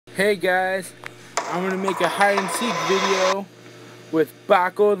Hey guys, I'm gonna make a hide and seek video with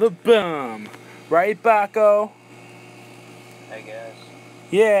Baco the Bum. Right, Baco? I guess.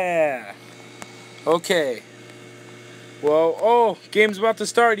 Yeah. Okay. Well, oh, game's about to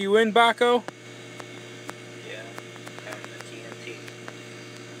start. You in, Baco? Yeah. I'm the TNT.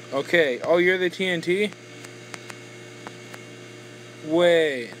 Okay. Oh, you're the TNT?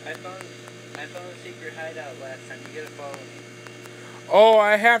 Wait. I found a secret hideout last time. You gotta follow me. Oh,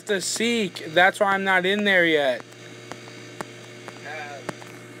 I have to seek. That's why I'm not in there yet.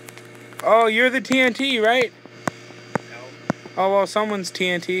 Oh, you're the TNT, right? No. Oh, well, someone's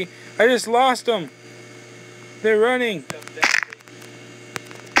TNT. I just lost them. They're running.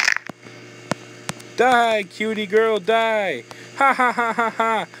 Die, cutie girl, die. Ha ha ha ha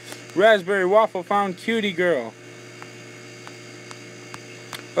ha. Raspberry Waffle found cutie girl.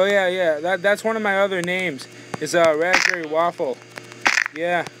 Oh yeah. That's one of my other names. Is Raspberry Waffle.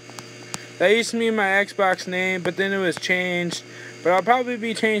 Yeah. That used to be my Xbox name, but then it was changed. But I'll probably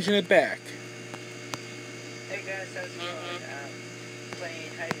be changing it back. Hey guys, how's it going?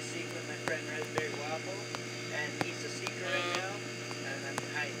 Playing hide and seek with my friend Raspberry Waffle, and he's a seeker right now, and I'm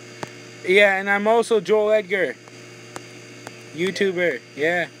hiding. Yeah, and I'm also Joel Edgar. YouTuber.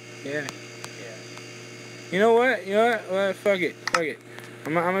 Yeah. You know what? Well, fuck it.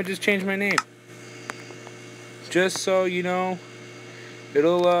 I'm gonna just change my name. Just so you know,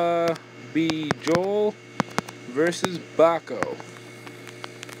 it'll be Joel versus Baco.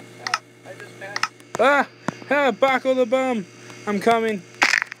 I just passed. Baco the Bum. I'm coming.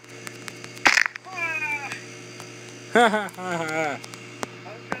 Ha ha ha ha. I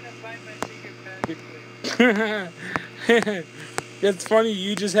was trying to find my secret passage. It's funny,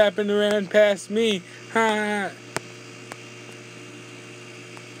 you just happened to run past me. Ha.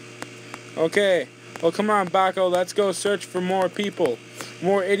 Okay. Well, come on, Baco. Let's go search for more people.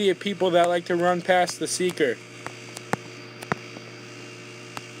 More idiot people that like to run past the seeker.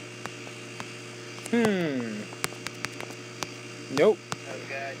 Nope. Oh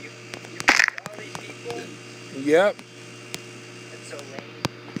god, you found all these people? Yep. That's so lame.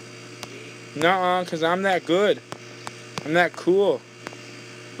 Nuh-uh, because I'm that good. I'm that cool.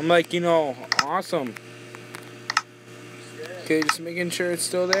 I'm like, awesome. Okay, just making sure it's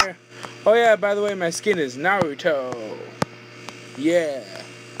still there. Oh yeah, by the way, my skin is Naruto. Yeah.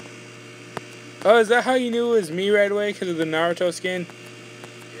 Oh, is that how you knew it was me right away? Because of the Naruto skin?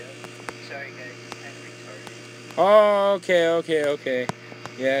 Yeah. Sorry guys, I'm retarded. Oh, okay.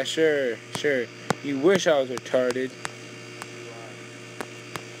 Yeah, sure. You wish I was retarded.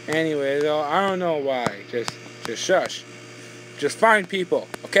 Anyway, though, I don't know why. Just shush. Just find people,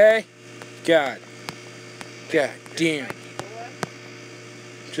 okay? God damn.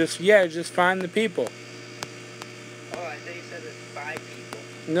 Just find the people. Oh, I thought you said there's 5 people.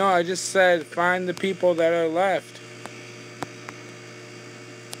 No, I just said find the people that are left.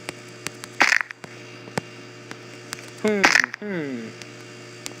 Welcome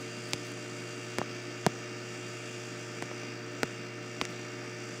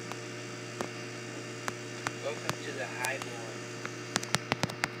to the Hive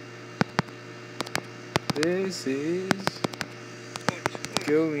One. This is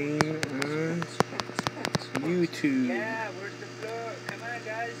going on YouTube. Yeah, where's the floor? Come on,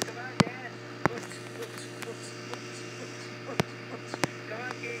 guys. Come on, dance. Come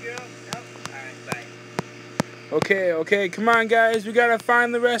on, kitty girl. Nope. Alright, bye. Okay, come on, guys. We gotta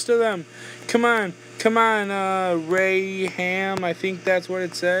find the rest of them. Come on, Ray Ham. I think that's what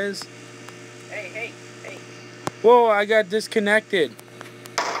it says. Hey. Whoa, I got disconnected.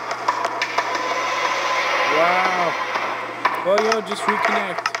 Wow. Well, just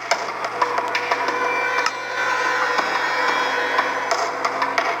reconnect.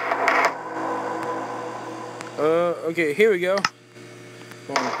 Okay, here we go.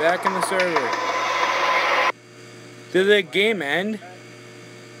 Going back in the server. Did the game end?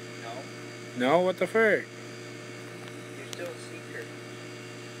 No. No, what the fuck? You're still a seeker.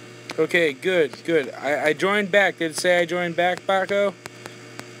 Okay, good. I joined back. Did it say I joined back, Baco? Of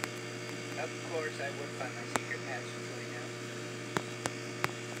course, I would find my secret passage right now.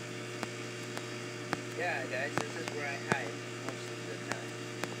 Yeah, guys, this is where I hide most of the time.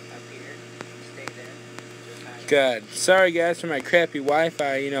 Up here, stay there, just hide. God, sorry guys for my crappy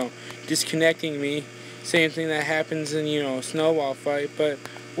Wi-Fi, disconnecting me. Same thing that happens in, Snowball Fight, but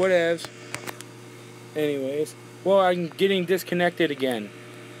whatevs. Anyways, well, I'm getting disconnected again.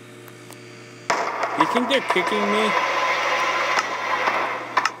 You think they're kicking me?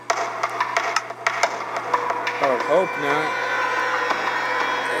 Oh, hope not.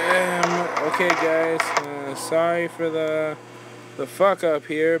 Okay, guys, sorry for the the fuck up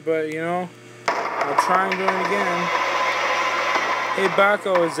here, but you know, I'll try and join again. Hey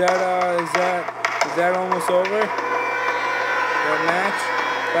Baco, is that almost over? That match?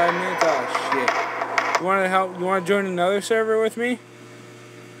 5 minutes? Oh shit. You wanna help? You wanna join another server with me?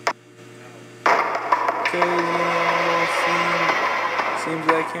 Cause you know, seems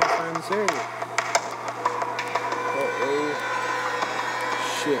like I can't find the server.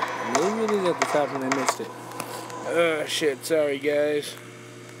 Shit. Maybe it is at the top and I missed it. Shit. Sorry, guys.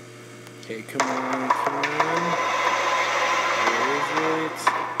 Okay, come on. Where is it?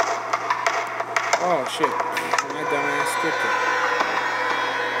 Oh, shit. My dumbass skipped it.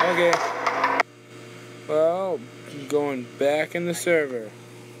 Okay. Well, I'm going back in the server.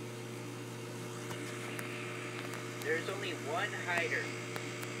 There's only one hider.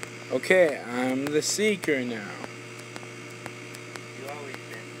 Okay, I'm the seeker now. You always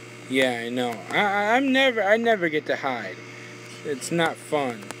been. Yeah, I know. I never get to hide. It's not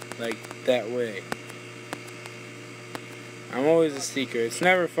fun like that way. I'm always a seeker. It's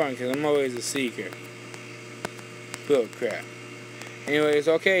never fun because I'm always a seeker. Bull crap. Anyways,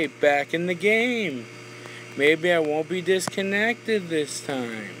 okay, back in the game. Maybe I won't be disconnected this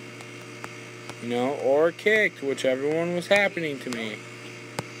time. You know, or kicked, whichever one was happening to me.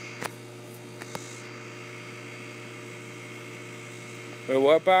 Wait,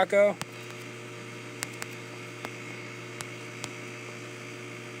 what, Baco?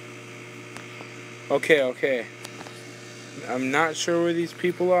 Okay. I'm not sure where these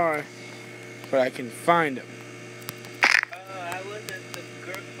people are, but I can find them. I was in the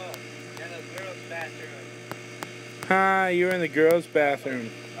girls' bathroom. Ah, you were in the girls' bathroom.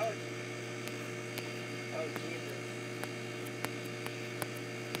 Oh, Jesus.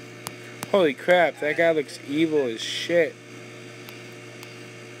 Holy crap, that guy looks evil as shit.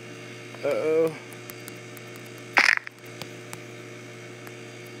 Uh-oh.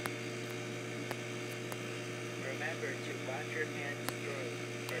 Remember to wash your hands thoroughly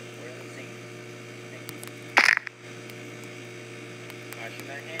before the sink. Thank you. Washing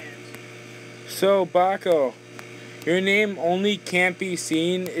my hands. So, Baco, your name only can't be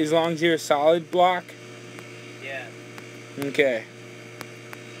seen as long as you're a solid block? Yeah. Okay.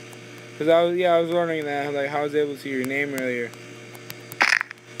 Because I was wondering that, like, how I was able to see your name earlier.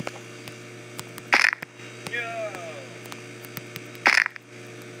 No.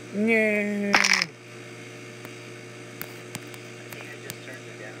 Yeah. I think I just turned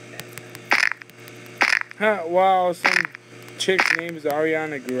it down that time. Huh, wow, some chick's name is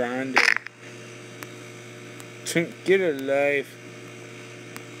Ariana Grande. Get a life.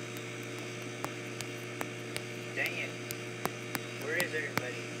 Dang it. Where is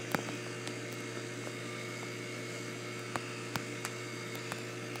everybody?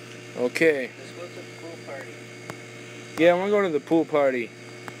 Okay. Let's go to the pool party. Yeah, I want to go to the pool party.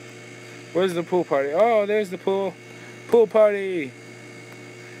 Where's the pool party? Oh, there's the pool. Pool party.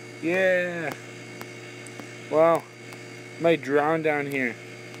 Yeah. Wow. Might drown down here.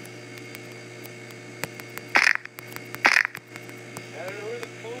 I don't know where the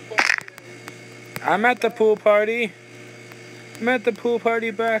pool party is. I'm at the pool party. I'm at the pool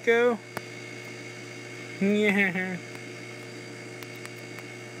party, Baco. Yeah.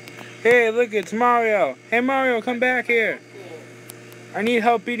 Hey, look, it's Mario. Hey, Mario, come back here. I need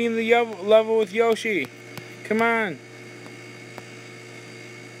help beating the level with Yoshi. Come on.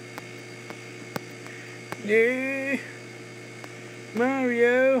 Yeah.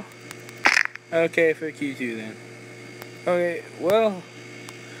 Mario. Okay, fuck you two then. Okay, well.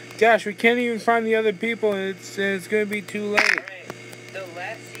 Gosh, we can't even find the other people, and it's gonna be too late. Alright, the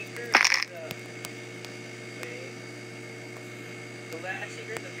last secret is the last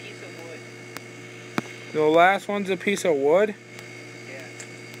secret is a piece of wood. The last one's a piece of wood? Yeah.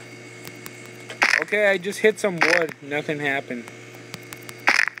 Okay, I just hit some wood. Nothing happened.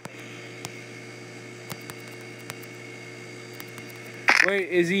 Wait,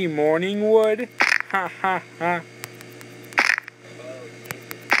 is he morning wood? Ha ha ha.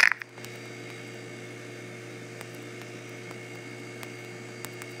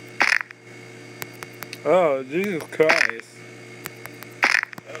 Oh, Jesus Christ.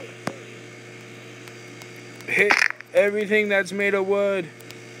 Hit everything that's made of wood.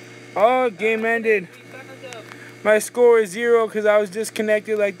 Oh, game ended. My score is 0 because I was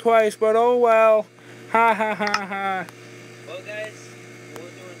disconnected like twice, but oh well. Ha ha ha ha. Well, guys, we'll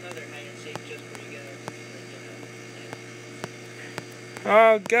do another hide and seek just for you guys.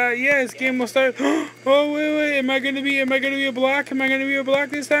 Oh God, yes, game will start. Oh wait, am I gonna be a block? Am I gonna be a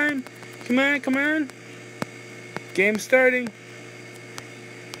block this time? Come on. Game starting.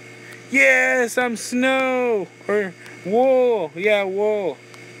 Yes, I'm snow. Or wool. Yeah, wool.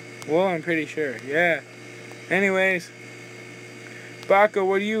 Wool, I'm pretty sure. Yeah. Anyways. Baka,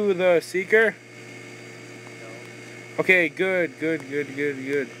 were you the seeker? No. Okay, good. Where are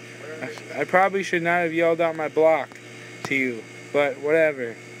you? I probably should not have yelled out my block to you, but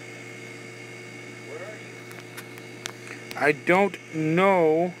whatever. Where are you? I don't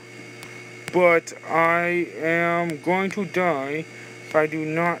know, but I am going to die if I do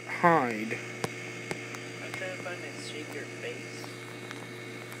not hide. I'm trying to find my secret base.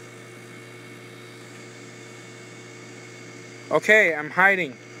 Okay, I'm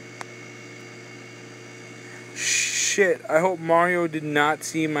hiding. Shit, I hope Mario did not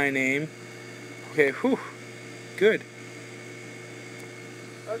see my name. Okay, whew. Good.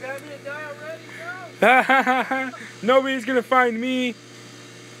 Oh god, I'm gonna die already, no! Nobody's gonna find me.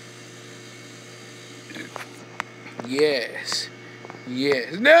 Yes.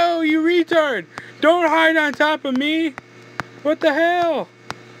 Yes. No, you retard! Don't hide on top of me! What the hell?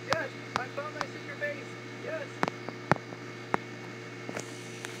 Yes, I found my secret base! Yes!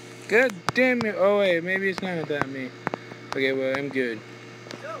 God damn it. Oh wait, maybe it's not that me. Okay, well, I'm good.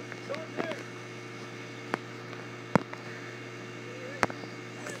 No, someone's there!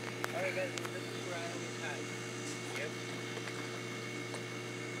 Alright guys, well, this is where I always hide.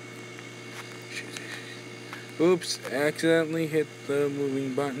 Yep. Oops, accidentally hit the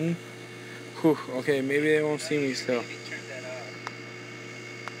moving button. Whew, okay, maybe they won't see me still. Maybe turn that off.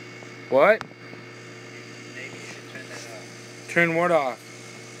 What? Maybe you should turn that off. Turn what off?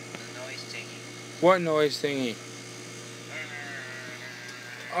 The noise thingy. What noise thingy?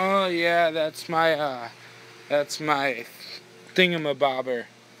 Oh yeah, that's my thingamabobber.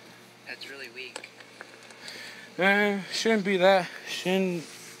 That's really weak. Shouldn't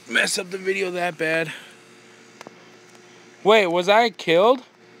mess up the video that bad. Wait, was I killed?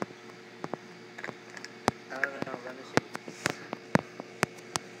 I don't know, let me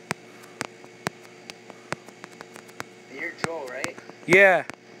see. You're Joel, right? Yeah.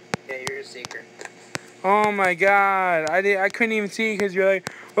 Yeah, you're a seeker. Oh my god, I couldn't even see because you're like,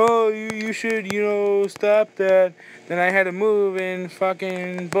 oh, you should, stop that. Then I had to move and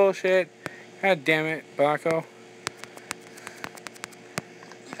fucking bullshit. God damn it, Baco.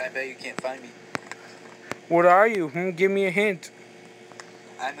 I bet you can't find me. What are you? Give me a hint.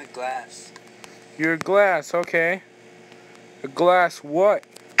 I'm a glass. You're a glass, okay. A glass what?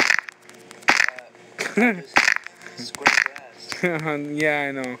 I'm just square glass. Yeah,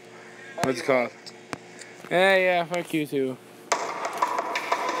 I know. How What's you it called? want? Yeah, fuck you too.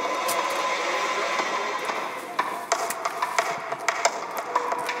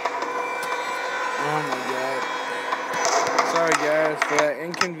 Oh my god. Sorry guys for that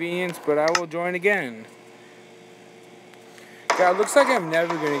inconvenience, but I will join again. God, looks like I'm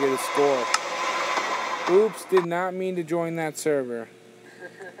never gonna get a score. Oops, did not mean to join that server.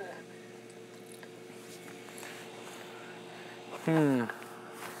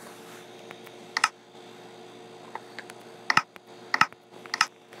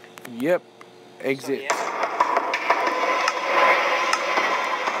 Yep. Exit. So, yeah.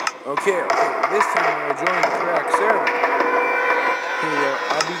 Okay. This time I will join the correct server. Here we go.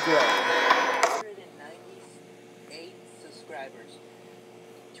 I'll be glad. 198 subscribers.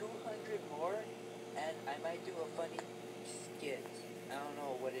 200 more, and I might do a funny skit. I don't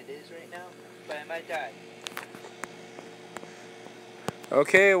know what it is right now, but I might die.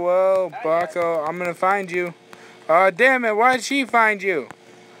 Okay, well, Baco, I'm gonna find you. Damn it, why did she find you?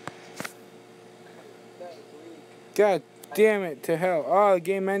 That was weak. God damn it to hell. Oh, the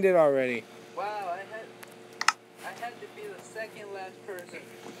game ended already. Wow, I had to be the second last person.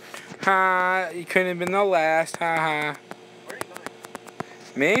 Ha, you couldn't have been the last, ha ha. Where are you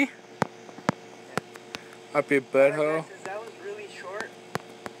going? Me? Yeah. Up your Alright, butthole. guys, since that was really short,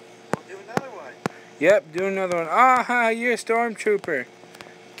 we'll do another one. Yep, do another one. Ah, you're a stormtrooper.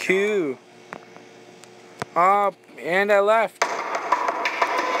 Q. And I left.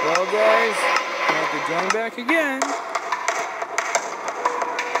 Well, guys, I have to join back again.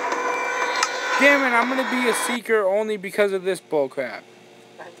 Damn it, I'm gonna be a seeker only because of this bullcrap.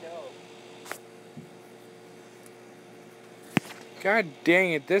 I know. God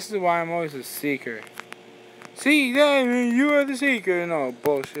dang it, this is why I'm always a seeker. See, yeah, you are the seeker. No,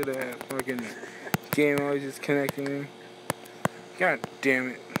 bullshit ass fucking game always just connecting me. God damn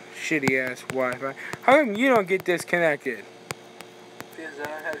it. Shitty ass Wi-Fi. How come you don't get disconnected? Because I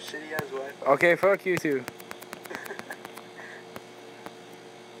don't have shitty ass Wi-Fi. Okay, fuck you too.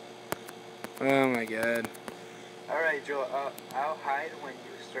 Oh my god. Alright, Joel, I'll hide when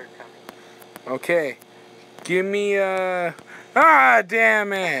you start coming. Okay. Give me Ah,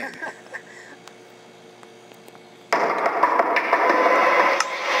 damn it.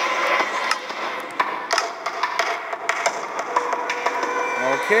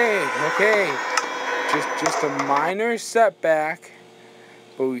 Okay. Just a minor setback,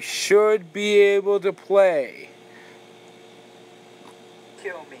 but we should be able to play.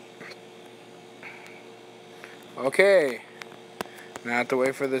 Kill me. Okay. Now I have to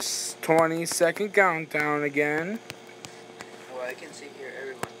wait for this 20-second countdown again. Well, I can see here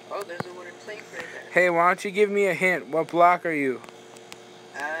everyone. Oh, there's a wooden plank right there. Hey, why don't you give me a hint? What block are you?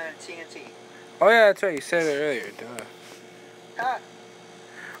 TNT. Oh yeah, that's right. You said it earlier. Duh. Ha!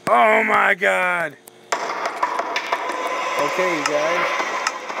 Oh my God. Okay, you guys.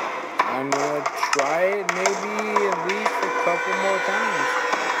 I'm gonna try it maybe at least a couple more times.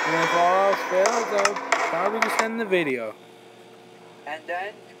 And if all else fails, I'll probably just end the video. And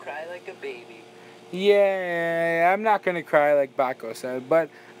then cry like a baby. Yeah, I'm not gonna cry like Baco said, but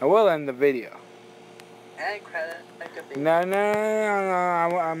I will end the video. And cry like a baby. No,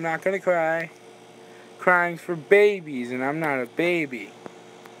 I'm not gonna cry. Crying's for babies, and I'm not a baby.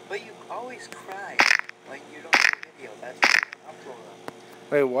 But you always cry when you don't do a video. That's why you don't upload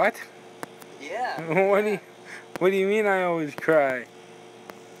them. Wait, what? Yeah. What do you mean I always cry?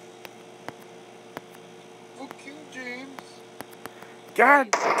 Fuck you, James.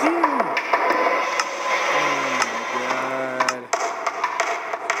 God damn! Oh my God.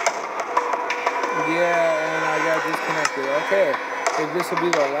 Yeah, and I got disconnected. Okay. Hey, this will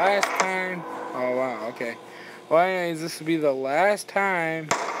be the last time. Oh wow, okay. Well, anyways, this will be the last time.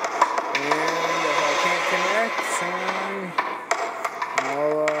 And if I can't connect,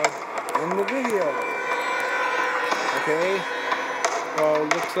 I'll end the video. Okay. Well,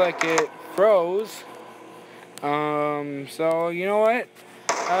 looks like it froze. So you know what?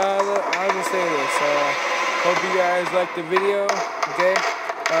 I'll just say this. Hope you guys liked the video. Okay.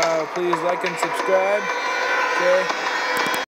 Please like and subscribe. Okay.